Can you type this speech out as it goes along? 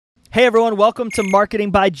Hey everyone, welcome to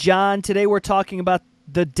Marketing by John. Today we're talking about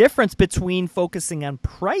the difference between focusing on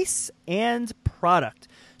price and product.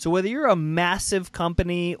 So whether you're a massive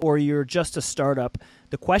company or you're just a startup,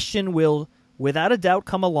 the question will, without a doubt,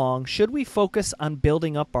 come along. Should we focus on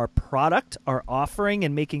building up our product, our offering,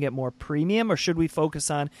 and making it more premium, or should we focus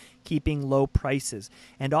on keeping low prices?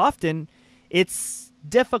 And often it's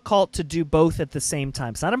difficult to do both at the same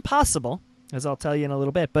time. It's not impossible, as I'll tell you in a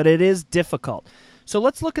little bit, but it is difficult. So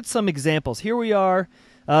let's look at some examples. Here we are,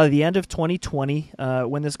 the end of 2020.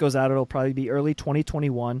 When this goes out, it'll probably be early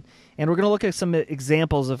 2021. And we're going to look at some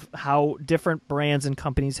examples of how different brands and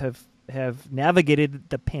companies have navigated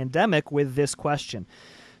the pandemic with this question.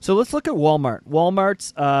 So let's look at Walmart.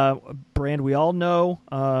 Walmart's a brand we all know,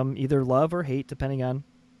 either love or hate, depending on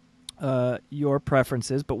your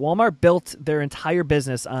preferences. But Walmart built their entire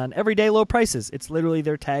business on everyday low prices. It's literally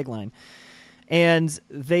their tagline. And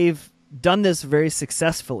they've done this very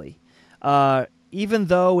successfully. Even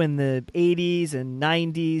though in the 80s and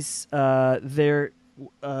 90s,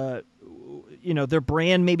 their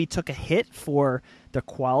brand maybe took a hit for the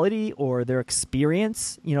quality or their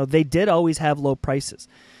experience, they did always have low prices.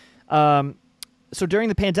 So during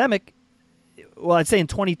the pandemic, well, I'd say in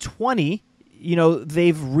 2020,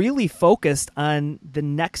 they've really focused on the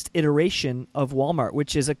next iteration of Walmart,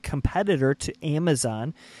 which is a competitor to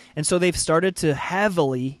Amazon. And so they've started to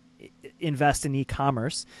heavily invest in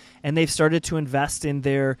e-commerce, and they've started to invest in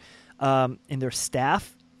their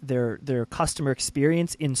staff, their customer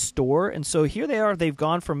experience in store. And so here they are. They've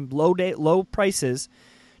gone from low prices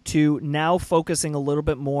to now focusing a little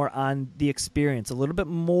bit more on the experience, a little bit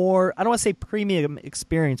more, I don't want to say premium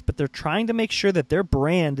experience, but they're trying to make sure that their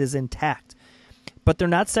brand is intact. But they're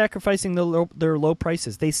not sacrificing their low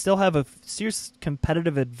prices. They still have a serious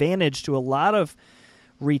competitive advantage to a lot of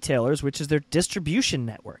retailers, which is their distribution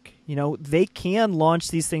network. They can launch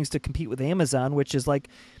these things to compete with Amazon, which is like,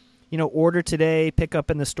 order today, pick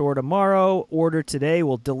up in the store tomorrow, order today,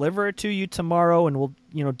 we'll deliver it to you tomorrow, and we'll,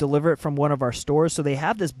 deliver it from one of our stores. So they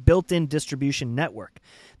have this built-in distribution network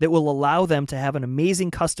that will allow them to have an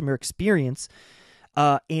amazing customer experience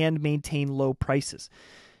and maintain low prices.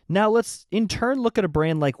 Now let's in turn look at a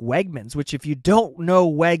brand like Wegmans, which if you don't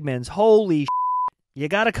know Wegmans, holy you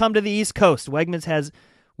got to come to the East Coast. Wegmans has,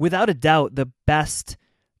 without a doubt, the best,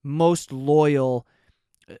 most loyal,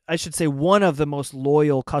 I should say one of the most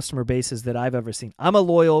loyal customer bases that I've ever seen. I'm a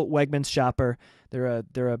loyal Wegmans shopper. They're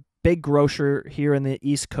a big grocer here in the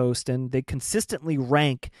East Coast, and they consistently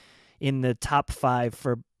rank in the top 5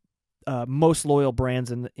 for most loyal brands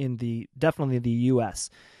definitely the U.S.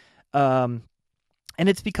 And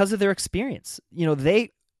it's because of their experience.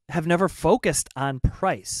 They have never focused on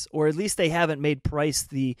price, or at least they haven't made price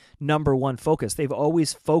the number one focus. They've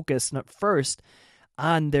always focused first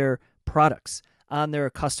on their products, on their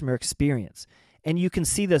customer experience. And you can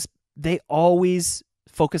see this, they always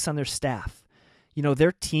focus on their staff.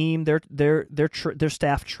 Their team, their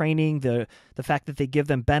staff training, the fact that they give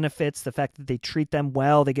them benefits, the fact that they treat them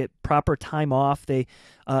well, they get proper time off, they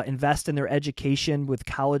invest in their education with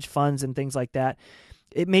college funds and things like that.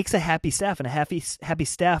 It makes a happy staff, and a happy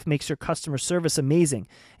staff makes your customer service amazing,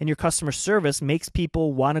 and your customer service makes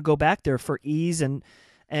people want to go back there for ease and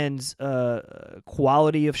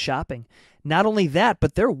quality of shopping. Not only that,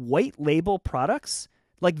 but their white label products,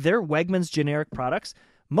 like their Wegmans generic products,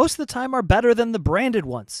 most of the time are better than the branded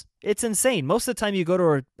ones. It's insane. Most of the time you go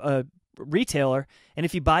to a retailer, and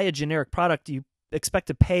if you buy a generic product, you expect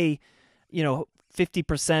to pay,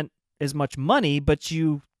 50% as much money, but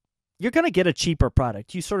you're going to get a cheaper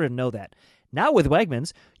product. You sort of know that. Now with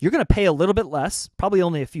Wegmans, you're going to pay a little bit less, probably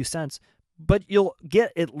only a few cents, but you'll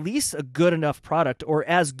get at least a good enough product, or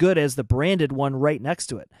as good as the branded one right next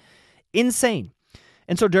to it. Insane.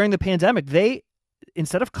 And so during the pandemic, they,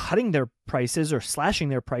 instead of cutting their prices or slashing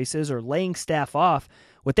their prices or laying staff off,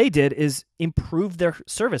 what they did is improve their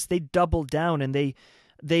service. They doubled down, and they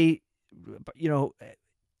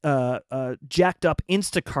jacked up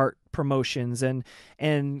Instacart promotions and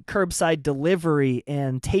curbside delivery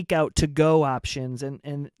and takeout to go options,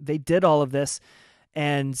 and they did all of this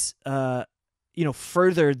and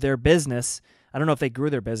furthered their business. I don't know if they grew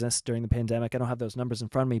their business during the pandemic. I don't have those numbers in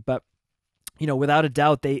front of me, but without a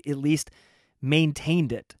doubt, they at least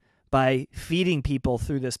maintained it by feeding people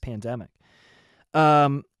through this pandemic.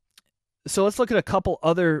 So let's look at a couple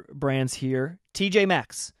other brands here. TJ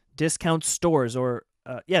Maxx, discount stores, or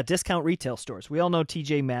discount retail stores. We all know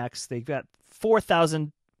TJ Maxx. They've got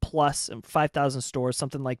 4,000 plus and 5,000 stores,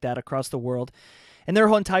 something like that, across the world. And their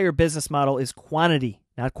whole entire business model is quantity,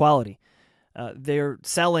 not quality. They're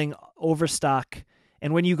selling overstock.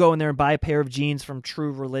 And when you go in there and buy a pair of jeans from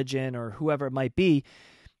True Religion or whoever it might be,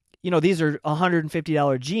 these are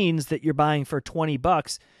 $150 jeans that you're buying for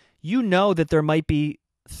 $20. You know that there might be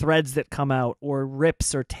threads that come out or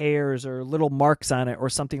rips or tears or little marks on it or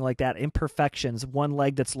something like that, imperfections, one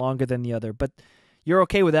leg that's longer than the other. But you're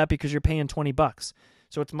okay with that because you're paying $20.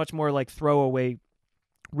 So it's much more like throwaway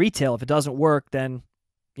retail. If it doesn't work, then,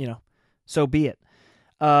 so be it.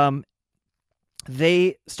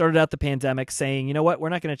 They started out the pandemic saying, you know what, we're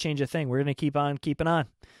not going to change a thing. We're going to keep on keeping on.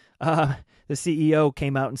 The CEO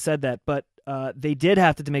came out and said that, but they did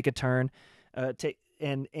have to make a turn.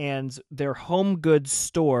 And their home goods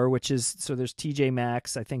store, which is, so there's TJ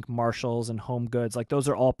Maxx, I think Marshalls and Home Goods, like those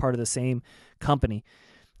are all part of the same company.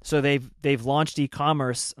 So they've launched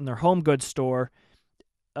e-commerce in their home goods store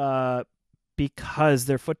because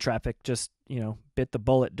their foot traffic just, bit the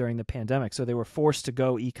bullet during the pandemic. So they were forced to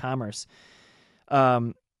go e-commerce,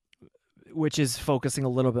 which is focusing a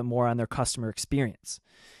little bit more on their customer experience.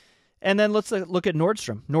 And then let's look at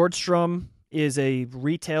Nordstrom. Nordstrom is a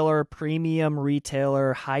retailer, premium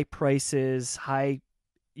retailer, high prices, high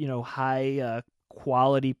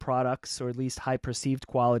quality products, or at least high perceived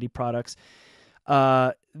quality products.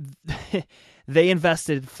 They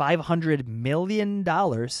invested $500 million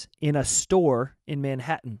in a store in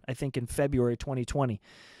Manhattan, I think in February 2020.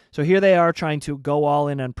 So here they are trying to go all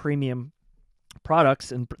in on premium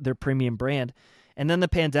products and their premium brand. And then the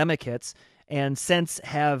pandemic hits, and since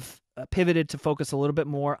have pivoted to focus a little bit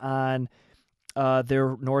more on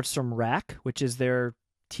their Nordstrom Rack, which is their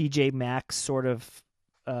TJ Maxx sort of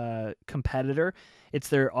competitor. It's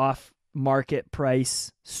their off-market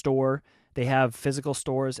price store. They have physical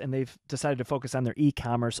stores, and they've decided to focus on their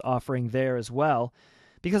e-commerce offering there as well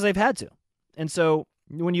because they've had to. And so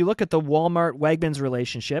when you look at the Walmart-Wegmans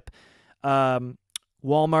relationship,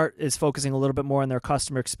 Walmart is focusing a little bit more on their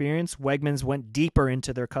customer experience. Wegmans went deeper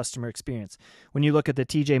into their customer experience. When you look at the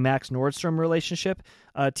TJ Maxx-Nordstrom relationship,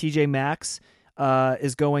 TJ Maxx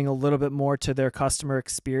is going a little bit more to their customer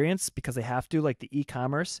experience because they have to, like the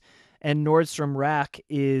e-commerce. And Nordstrom Rack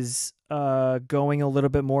is going a little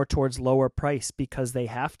bit more towards lower price because they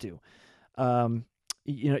have to, in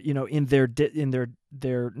their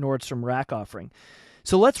Nordstrom Rack offering.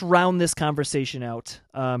 So let's round this conversation out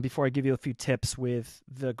before I give you a few tips with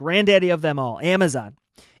the granddaddy of them all, Amazon.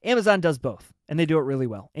 Amazon does both, and they do it really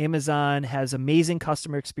well. Amazon has amazing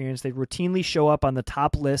customer experience. They routinely show up on the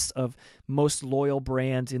top list of most loyal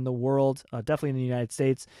brands in the world, definitely in the United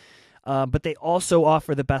States. But they also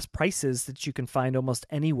offer the best prices that you can find almost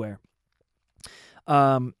anywhere.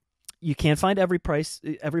 You can't find every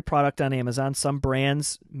product on Amazon. Some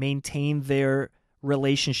brands maintain their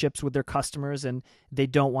relationships with their customers, and they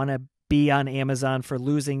don't want to be on Amazon for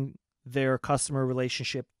losing their customer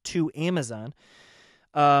relationship to Amazon.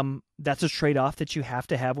 That's a trade-off that you have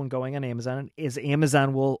to have when going on Amazon, is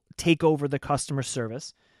Amazon will take over the customer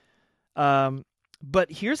service.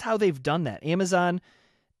 But here's how they've done that. Amazon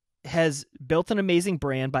has built an amazing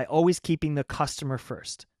brand by always keeping the customer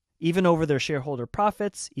first, even over their shareholder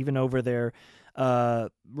profits, even over their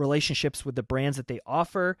relationships with the brands that they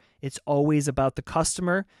offer. It's always about the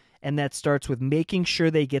customer, and that starts with making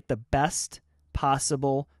sure they get the best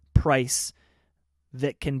possible price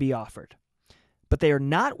that can be offered. But they are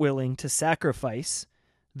not willing to sacrifice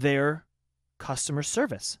their customer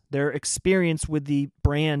service, their experience with the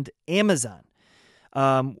brand Amazon.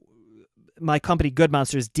 My company, Good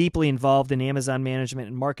Monster, is deeply involved in Amazon management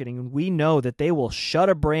and marketing, and we know that they will shut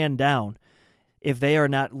a brand down if they are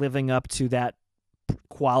not living up to that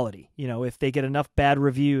quality. If they get enough bad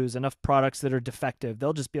reviews, enough products that are defective,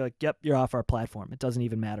 they'll just be like, yep, you're off our platform. It doesn't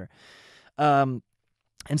even matter. And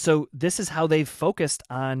so this is how they've focused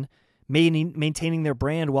on maintaining their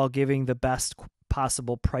brand while giving the best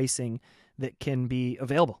possible pricing that can be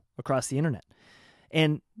available across the internet.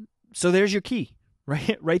 And so there's your key.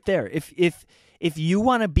 Right there. If you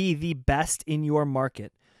want to be the best in your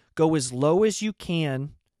market, go as low as you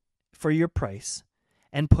can for your price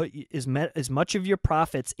and put as much of your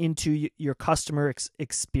profits into your customer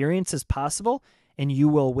experience as possible, and you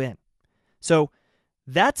will win. So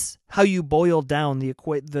that's how you boil down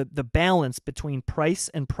the balance between price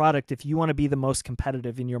and product if you want to be the most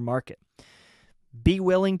competitive in your market. Be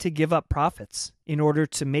willing to give up profits in order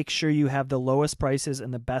to make sure you have the lowest prices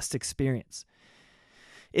and the best experience.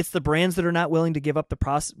 It's the brands that are not willing to give up the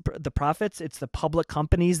profits. It's the public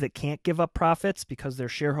companies that can't give up profits because their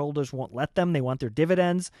shareholders won't let them. They want their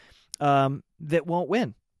dividends, that won't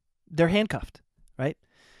win. They're handcuffed, right?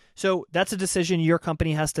 So that's a decision your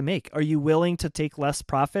company has to make. Are you willing to take less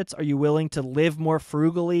profits? Are you willing to live more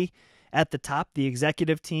frugally at the top, the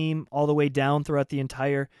executive team, all the way down throughout the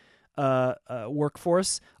entire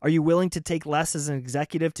workforce? Are you willing to take less as an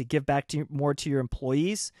executive to give back more to your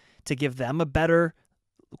employees, to give them a better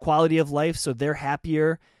quality of life so they're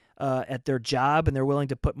happier at their job and they're willing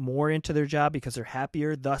to put more into their job because they're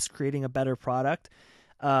happier, thus creating a better product?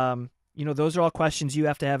 Those are all questions you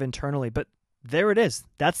have to have internally. But there it is.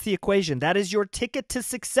 That's the equation. That is your ticket to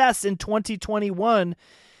success in 2021,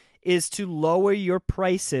 is to lower your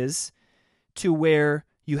prices to where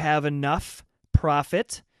you have enough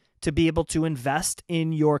profit to be able to invest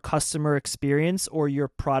in your customer experience or your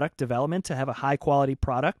product development to have a high quality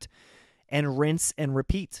product, and rinse and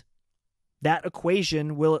repeat. That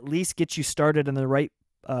equation will at least get you started on the right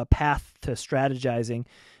path to strategizing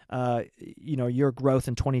your growth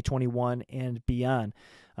in 2021 and beyond.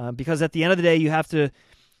 Because at the end of the day, you have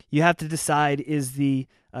to decide, is the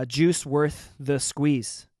juice worth the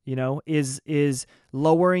squeeze? Is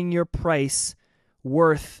lowering your price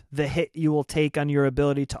worth the hit you will take on your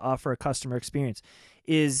ability to offer a customer experience?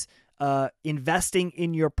 Is investing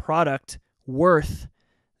in your product worth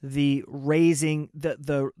the raising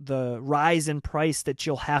the rise in price that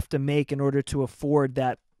you'll have to make in order to afford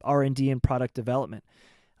that R&D and product development?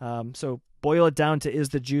 So boil it down to, is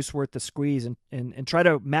the juice worth the squeeze, and try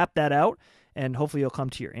to map that out, and hopefully you'll come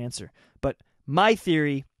to your answer. But my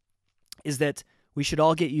theory is that we should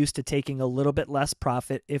all get used to taking a little bit less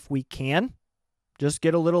profit if we can. Just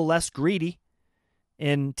get a little less greedy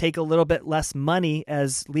and take a little bit less money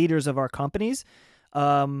as leaders of our companies.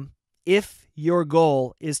 If your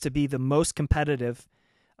goal is to be the most competitive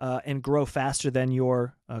and grow faster than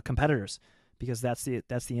your competitors, because that's the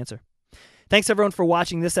answer. Thanks, everyone, for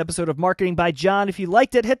watching this episode of Marketing by John. If you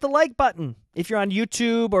liked it, hit the like button. If you're on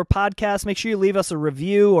YouTube or podcast, make sure you leave us a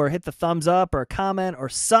review or hit the thumbs up or a comment or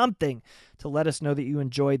something to let us know that you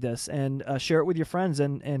enjoyed this, and share it with your friends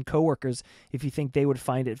and coworkers if you think they would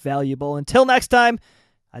find it valuable. Until next time,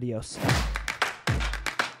 adios.